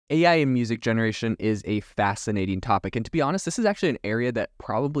AI in music generation is a fascinating topic. And to be honest, this is actually an area that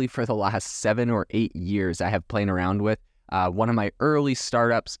probably for the last 7 or 8 years I have playing around with. One of my early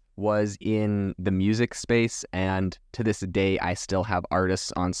startups was in the music space. And to this day, I still have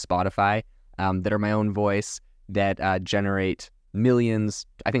artists on Spotify that are my own voice that generate millions,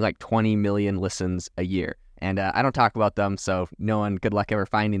 I think like 20 million listens a year. And I don't talk about them, so no one, good luck ever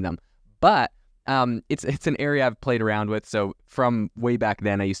finding them. But it's an area I've played around with. So from way back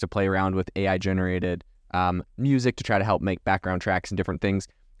then, I used to play around with AI-generated music to try to help make background tracks and different things.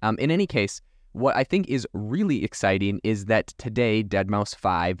 In any case, what I think is really exciting is that today,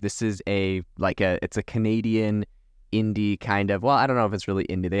 Deadmau5, this is it's a Canadian indie kind of, well, I don't know if it's really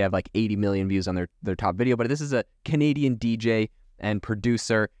indie. They have like 80 million views on their top video, but this is a Canadian DJ and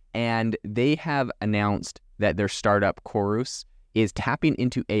producer, and they have announced that their startup, Korus, is tapping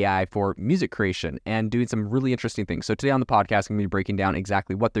into AI for music creation and doing some really interesting things. So today on the podcast, I'm going to be breaking down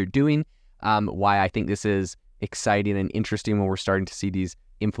exactly what they're doing, why I think this is exciting and interesting when we're starting to see these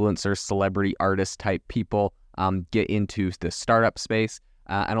influencers, celebrity artist type people get into the startup space,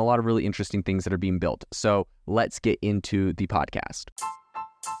 and a lot of really interesting things that are being built. So let's get into the podcast.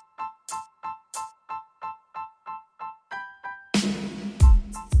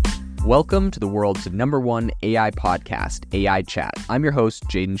 Welcome to the world's #1 AI podcast, AI Chat. I'm your host,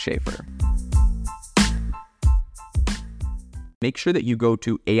 Jaden Schaefer. Make sure that you go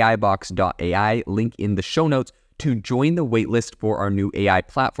to aibox.ai, link in the show notes, to join the waitlist for our new AI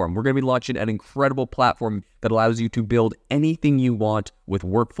platform. We're going to be launching an incredible platform that allows you to build anything you want with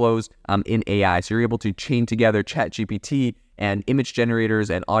workflows in AI. So you're able to chain together ChatGPT and image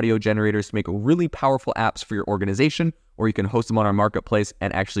generators and audio generators to make really powerful apps for your organization, or you can host them on our marketplace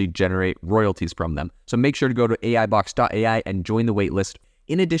and actually generate royalties from them. So make sure to go to aibox.ai and join the waitlist.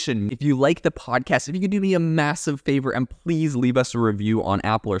 In addition, if you like the podcast, if you could do me a massive favor and please leave us a review on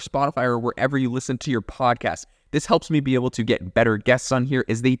Apple or Spotify or wherever you listen to your podcast. This helps me be able to get better guests on here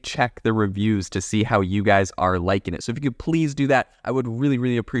as they check the reviews to see how you guys are liking it. So if you could please do that, I would really,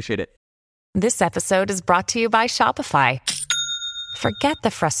 really appreciate it. This episode is brought to you by Shopify. Forget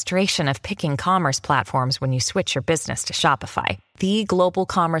the frustration of picking commerce platforms when you switch your business to Shopify, the global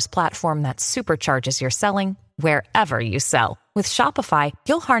commerce platform that supercharges your selling wherever you sell. With Shopify,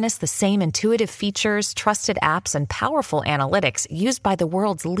 you'll harness the same intuitive features, trusted apps, and powerful analytics used by the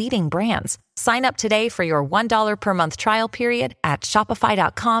world's leading brands. Sign up today for your $1 per month trial period at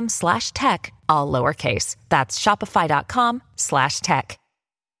shopify.com/tech, all lowercase. That's shopify.com/tech.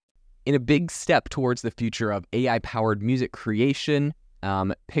 In a big step towards the future of AI-powered music creation,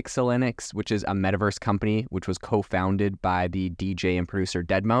 Pixelinix, which is a metaverse company, which was co-founded by the DJ and producer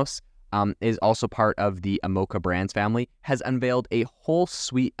Deadmau5, is also part of the Amoka Brands family, has unveiled a whole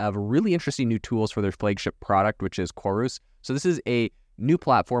suite of really interesting new tools for their flagship product, which is Korus. So this is a new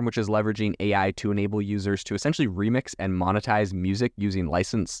platform which is leveraging AI to enable users to essentially remix and monetize music using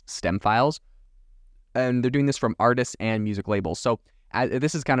licensed stem files. And they're doing this from artists and music labels. So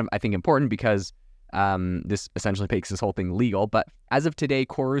this is kind of, I think, important because this essentially makes this whole thing legal. But as of today,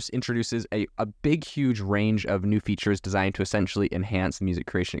 Korus introduces a big, huge range of new features designed to essentially enhance the music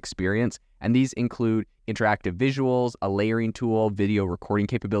creation experience. And these include interactive visuals, a layering tool, video recording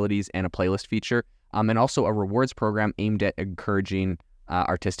capabilities, and a playlist feature, and also a rewards program aimed at encouraging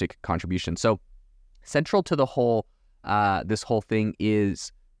artistic contribution. So central to the whole, this whole thing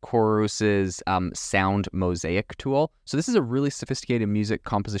is Korus's sound mosaic tool. So this is a really sophisticated music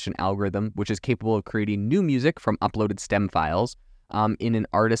composition algorithm which is capable of creating new music from uploaded stem files in an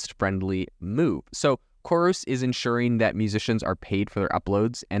artist-friendly move. So Korus is ensuring that musicians are paid for their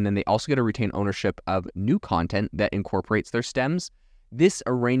uploads, and then they also get to retain ownership of new content that incorporates their stems. This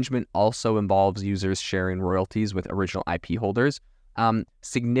arrangement also involves users sharing royalties with original IP holders.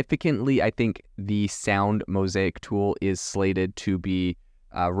 Significantly, I think the sound mosaic tool is slated to be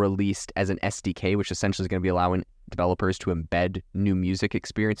released as an SDK, which essentially is going to be allowing developers to embed new music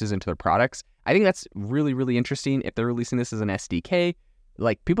experiences into their products. I think that's really, really interesting. If they're releasing this as an SDK,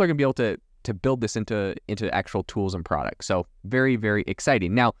 like, people are going to be able to build this into actual tools and products. So very, very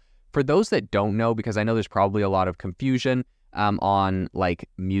exciting. Now, for those that don't know, because I know there's probably a lot of confusion on like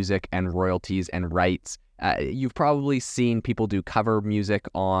music and royalties and rights, you've probably seen people do cover music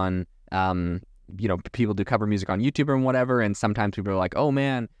on people do cover music on YouTube and whatever, and sometimes people are like, oh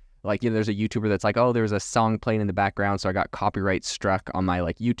man, like, there's a YouTuber that's like, oh, there's a song playing in the background, so I got copyright struck on my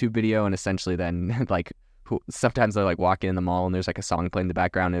like YouTube video, and essentially then like sometimes they're like walking in the mall and there's like a song playing in the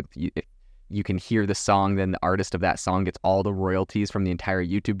background. If you can hear the song, then the artist of that song gets all the royalties from the entire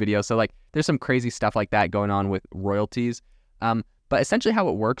YouTube video. So like there's some crazy stuff like that going on with royalties. But essentially how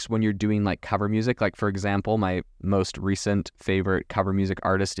it works when you're doing like cover music, like for example, my most recent favorite cover music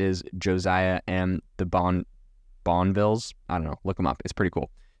artist is Josiah and the Bonvilles. I don't know, look them up. It's pretty cool.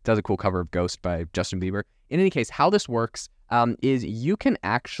 It does a cool cover of Ghost by Justin Bieber. In any case, how this works is you can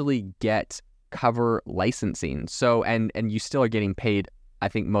actually get cover licensing. So, and you still are getting paid, I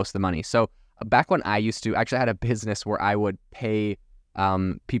think, most of the money. So back when I used to, actually I had a business where I would pay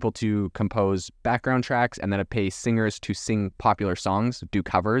people to compose background tracks, and then I'd pay singers to sing popular songs, do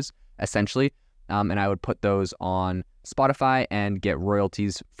covers, essentially. And I would put those on Spotify and get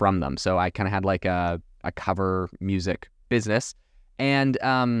royalties from them. So I kind of had like a cover music business. And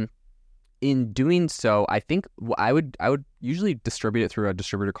in doing so, I think I would usually distribute it through a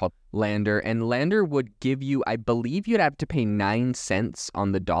distributor called Lander, and Lander would give you, I believe you'd have to pay 9 cents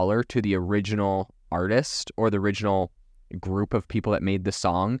on the dollar to the original artist or the original group of people that made the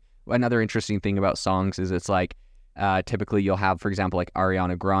song. Another interesting thing about songs is it's like typically you'll have, for example, like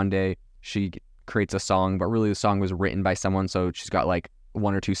Ariana Grande, she creates a song, but really the song was written by someone, so she's got like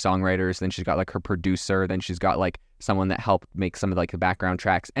 1 or 2 songwriters, then she's got like her producer, then she's got like someone that helped make some of like the background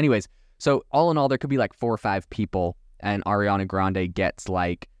tracks. Anyways, so all in all, there could be like 4 or 5 people, and Ariana Grande gets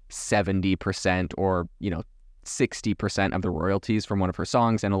like 70% or, 60% of the royalties from one of her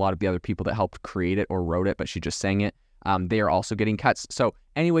songs, and a lot of the other people that helped create it or wrote it, but she just sang it, they are also getting cuts. So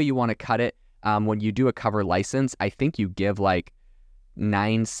any way you want to cut it, when you do a cover license, I think you give like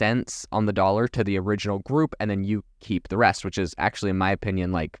 9 cents on the dollar to the original group, and then you keep the rest, which is actually, in my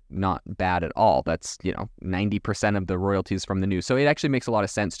opinion, like not bad at all. That's 90% of the royalties from the new. So it actually makes a lot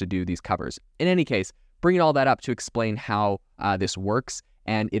of sense to do these covers. In any case, bringing all that up to explain how this works,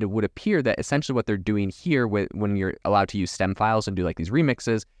 and it would appear that essentially what they're doing here when you're allowed to use stem files and do like these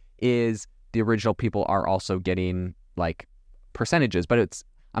remixes is the original people are also getting like percentages, but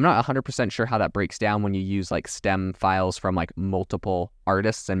I'm not 100% sure how that breaks down when you use like stem files from like multiple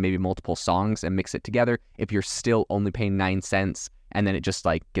artists and maybe multiple songs and mix it together. If you're still only paying 9 cents and then it just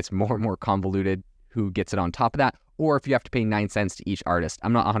like gets more and more convoluted who gets it on top of that, or if you have to pay 9 cents to each artist.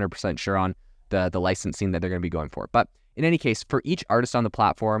 I'm not 100% sure on the licensing that they're going to be going for. But in any case, for each artist on the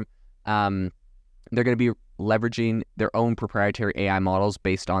platform, they're going to be leveraging their own proprietary AI models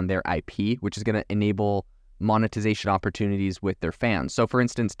based on their IP, which is going to enable monetization opportunities with their fans. So for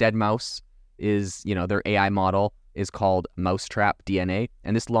instance, Deadmau5 is, their AI model is called Mousetrap DNA,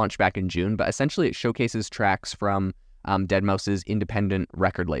 and this launched back in June, but essentially it showcases tracks from Deadmau5's independent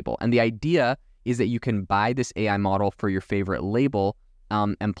record label. And the idea is that you can buy this AI model for your favorite label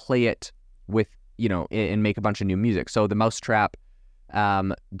and play it with, and make a bunch of new music. So the Mousetrap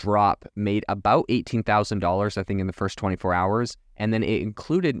drop made about $18,000, I think, in the first 24 hours. And then it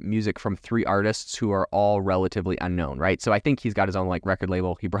included music from 3 artists who are all relatively unknown, right? So I think he's got his own like record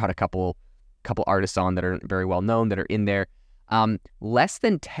label. He brought a couple artists on that are very well known that are in there. Less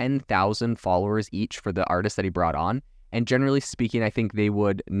than 10,000 followers each for the artists that he brought on. And generally speaking, I think they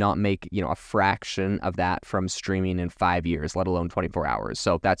would not make, a fraction of that from streaming in 5 years, let alone 24 hours.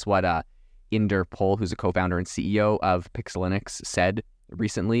 So that's what Inder Pol, who's a co-founder and CEO of Pixelinux, said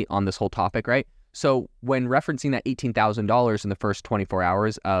recently on this whole topic, right? So when referencing that $18,000 in the first 24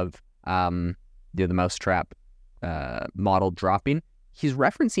 hours of the Mousetrap model dropping, he's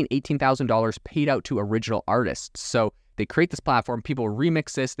referencing $18,000 paid out to original artists. So they create this platform, people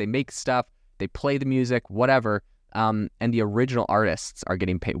remix this, they make stuff, they play the music, whatever, and the original artists are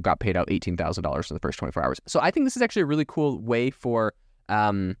got paid out $18,000 in the first 24 hours. So I think this is actually a really cool way for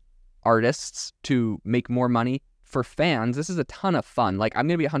artists to make more money. For fans, this is a ton of fun. Like, I'm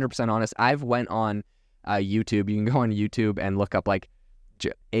going to be 100% honest. I've went on YouTube. You can go on YouTube and look up like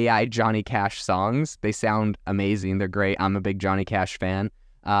AI Johnny Cash songs. They sound amazing. They're great. I'm a big Johnny Cash fan.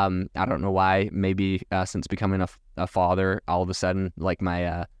 I don't know why. Maybe since becoming a father, all of a sudden, like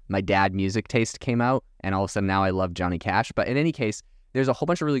my dad music taste came out, and all of a sudden now I love Johnny Cash. But in any case, there's a whole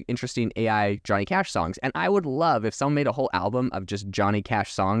bunch of really interesting AI Johnny Cash songs, and I would love if someone made a whole album of just Johnny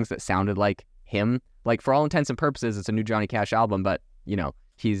Cash songs that sounded like him. Like, for all intents and purposes, it's a new Johnny Cash album, but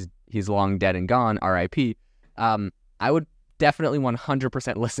he's long dead and gone, R.I.P. I would definitely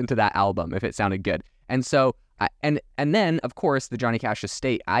 100% listen to that album if it sounded good. And so, and then of course the Johnny Cash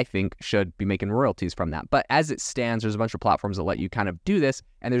estate, I think, should be making royalties from that. But as it stands, there's a bunch of platforms that let you kind of do this,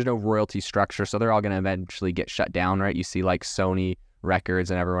 and there's no royalty structure, so they're all going to eventually get shut down, right? You see like Sony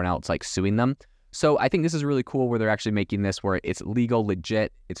Records and everyone else like suing them. So I think this is really cool where they're actually making this where it's legal,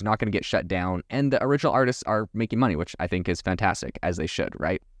 legit, it's not going to get shut down, and the original artists are making money, which I think is fantastic, as they should,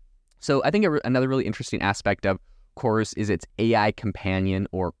 right? So I think another really interesting aspect of Korus is its AI companion,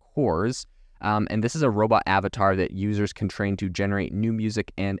 or Korus, and this is a robot avatar that users can train to generate new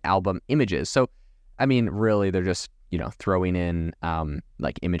music and album images. So, I mean, really, they're just throwing in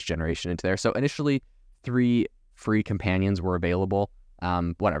like image generation into there. So initially 3 free companions were available.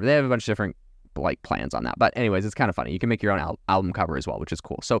 Whatever, they have a bunch of different like plans on that. But anyways, it's kind of funny. You can make your own album cover as well, which is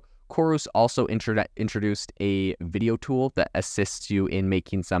cool. So Korus also introduced a video tool that assists you in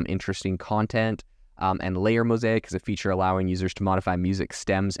making some interesting content. And Layer Mosaic is a feature allowing users to modify music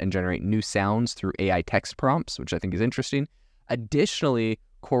stems and generate new sounds through AI text prompts, which I think is interesting. Additionally,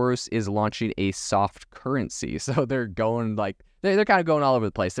 Korus is launching a soft currency. So they're going they're kind of going all over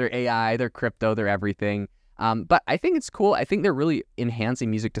the place. They're AI, they're crypto, they're everything. But I think it's cool. I think they're really enhancing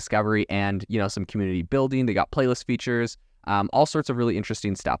music discovery and, some community building. They got playlist features, all sorts of really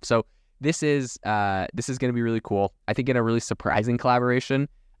interesting stuff. So this is going to be really cool. I think in a really surprising collaboration,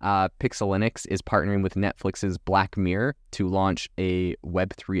 Pixelinix is partnering with Netflix's Black Mirror to launch a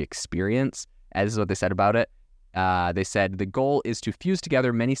Web3 experience. This is what they said about it. They said, the goal is to fuse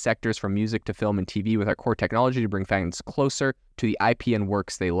together many sectors from music to film and TV with our core technology to bring fans closer to the IP and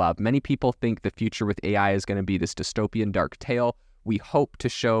works they love. Many people think the future with AI is going to be this dystopian dark tale. We hope to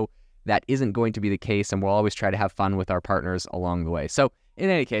show that isn't going to be the case, and we'll always try to have fun with our partners along the way. So in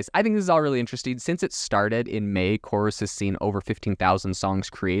any case, I think this is all really interesting. Since it started in May, Korus has seen over 15,000 songs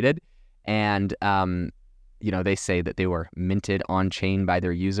created, and they say that they were minted on chain by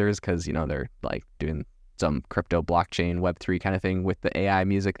their users because they're like doing some crypto blockchain Web3 kind of thing with the AI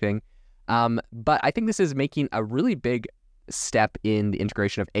music thing. But I think this is making a really big step in the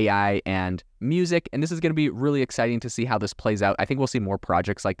integration of AI and music, and this is going to be really exciting to see how this plays out. I think we'll see more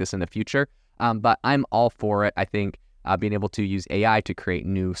projects like this in the future, but I'm all for it. I think being able to use AI to create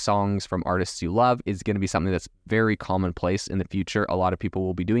new songs from artists you love is going to be something that's very commonplace in the future. A lot of people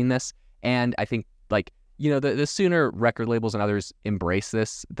will be doing this, and I think the sooner record labels and others embrace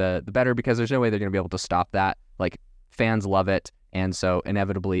this, the better, because there's no way they're going to be able to stop that. Like, fans love it, and so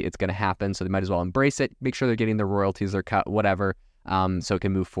inevitably it's going to happen, so they might as well embrace it, make sure they're getting their royalties, their cut, whatever, so it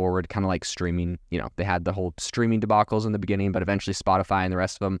can move forward, kind of like streaming. They had the whole streaming debacles in the beginning, but eventually Spotify and the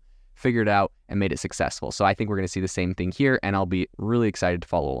rest of them figured it out and made it successful. So I think we're going to see the same thing here, and I'll be really excited to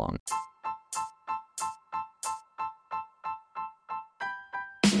follow along.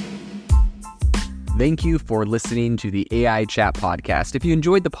 Thank you for listening to the AI Chat Podcast. If you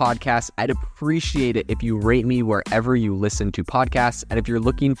enjoyed the podcast, I'd appreciate it if you rate me wherever you listen to podcasts. And if you're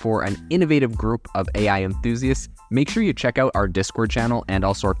looking for an innovative group of AI enthusiasts, make sure you check out our Discord channel and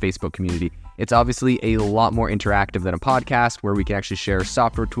also our Facebook community. It's obviously a lot more interactive than a podcast, where we can actually share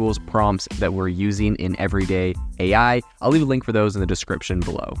software tools, prompts that we're using in everyday AI. I'll leave a link for those in the description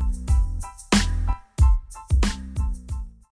below.